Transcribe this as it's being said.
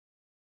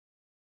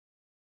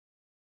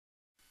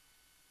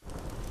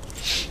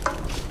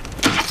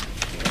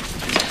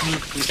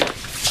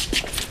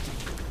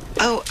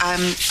Oh, I'm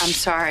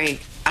sorry.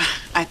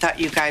 I thought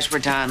you guys were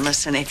done.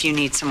 Listen, if you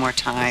need some more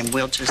time,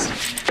 we'll just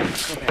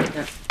go back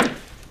there.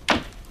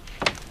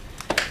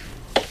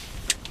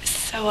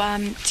 So,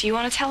 do you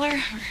want to tell her?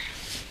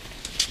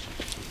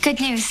 Good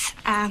news.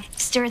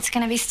 Stuart's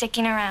gonna be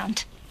sticking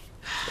around.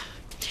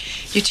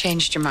 You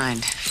changed your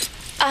mind.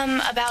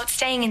 About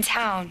staying in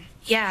town.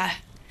 Yeah.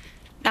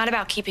 Not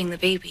about keeping the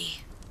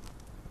baby.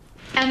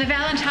 And the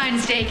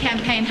Valentine's Day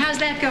campaign, how's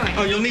that going?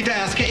 Oh, you'll need to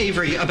ask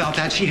Avery about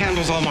that. She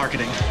handles all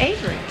marketing.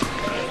 Avery?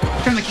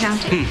 From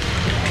accounting?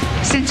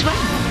 Since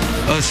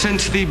when?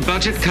 Since the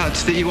budget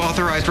cuts that you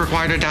authorized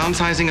required a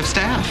downsizing of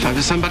staff.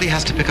 Somebody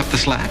has to pick up the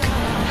slack.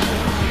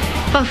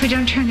 Well, if we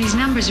don't turn these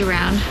numbers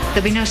around,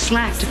 there'll be no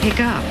slack to pick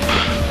up.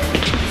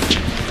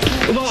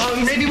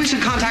 Well, maybe we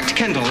should contact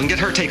Kendall and get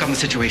her take on the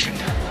situation.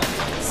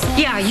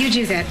 Yeah, you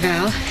do that,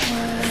 Val.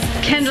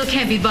 Kendall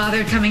can't be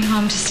bothered coming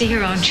home to see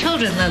her own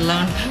children, let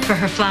alone for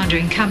her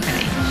floundering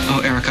company.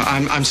 Oh, Erica,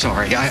 I'm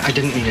sorry. I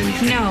didn't mean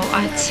anything. No,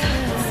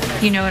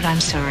 you know what? I'm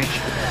sorry.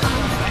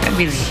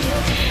 Really.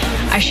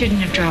 I shouldn't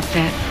have dropped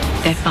that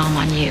bomb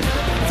on you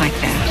like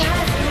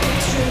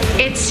that.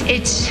 It's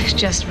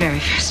just very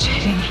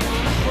frustrating.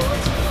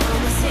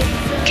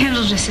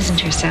 Kendall just isn't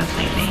herself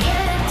lately.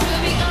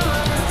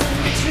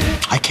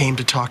 I came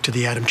to talk to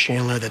the Adam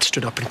Chandler that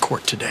stood up in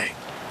court today.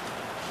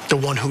 The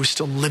one who is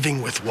still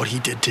living with what he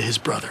did to his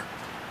brother.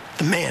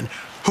 The man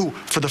who,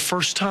 for the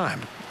first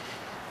time,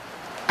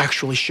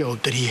 actually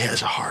showed that he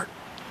has a heart.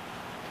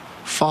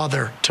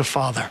 Father to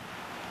father.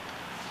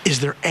 Is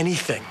there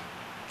anything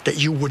that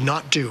you would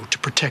not do to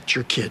protect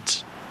your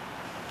kids?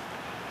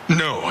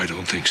 No, I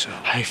don't think so.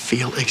 I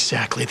feel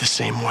exactly the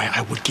same way.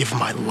 I would give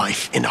my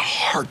life in a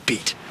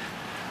heartbeat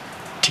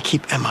to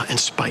keep Emma and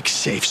Spike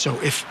safe. So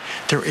if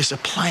there is a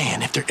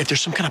plan, if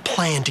there's some kind of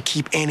plan to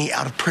keep Annie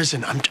out of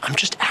prison, I'm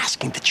just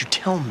asking that you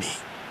tell me.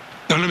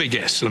 Now, let me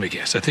guess.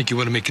 I think you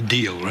want to make a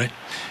deal, right?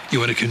 You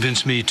want to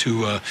convince me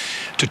to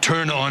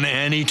turn on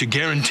Annie, to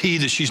guarantee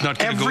that she's not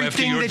going to go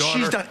after your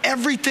daughter?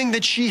 Everything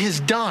that she has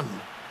done,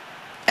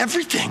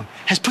 everything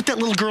has put that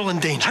little girl in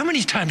danger. How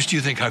many times do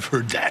you think I've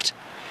heard that?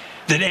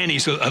 That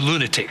Annie's a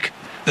lunatic,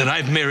 that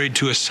I've married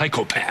to a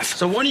psychopath.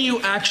 So when are you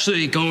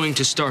actually going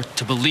to start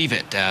to believe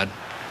it, Dad?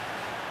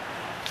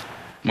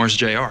 Where's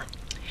JR?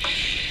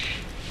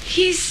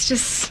 He's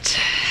just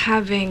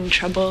having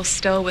trouble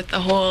still with the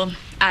whole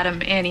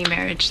Adam-Annie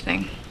marriage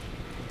thing.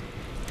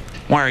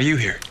 Why are you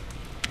here?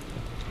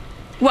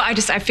 Well,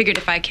 I figured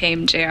if I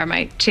came, JR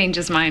might change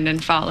his mind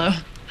and follow.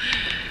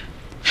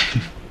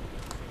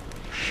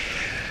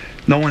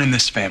 No one in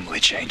this family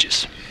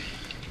changes.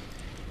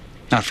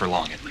 Not for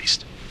long, at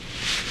least.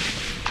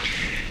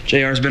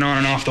 JR's been on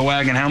and off the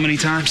wagon how many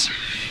times?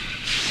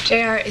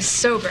 JR is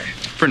sober.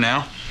 For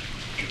now.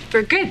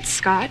 For good,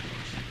 Scott.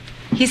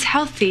 He's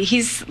healthy.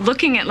 He's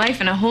looking at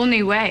life in a whole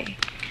new way.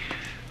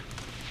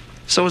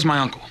 So was my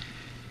uncle.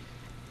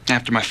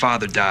 After my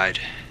father died,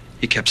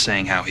 he kept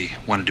saying how he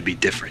wanted to be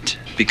different,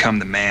 become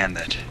the man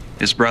that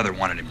his brother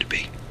wanted him to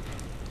be.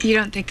 You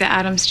don't think that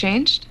Adam's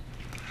changed?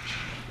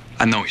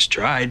 I know he's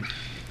tried.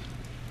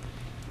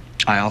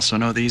 I also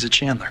know that he's a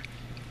Chandler.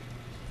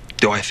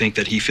 Do I think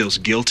that he feels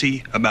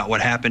guilty about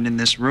what happened in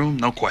this room?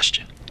 No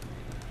question.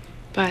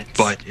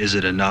 But is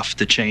it enough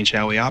to change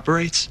how he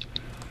operates?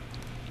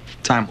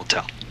 Time will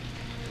tell.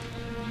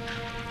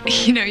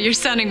 You know, you're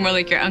sounding more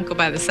like your uncle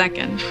by the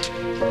second.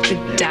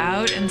 The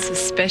doubt and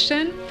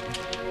suspicion.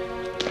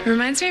 It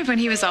reminds me of when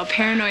he was all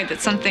paranoid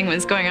that something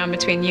was going on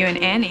between you and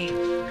Annie.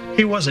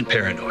 He wasn't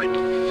paranoid.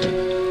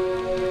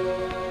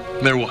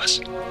 There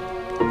was.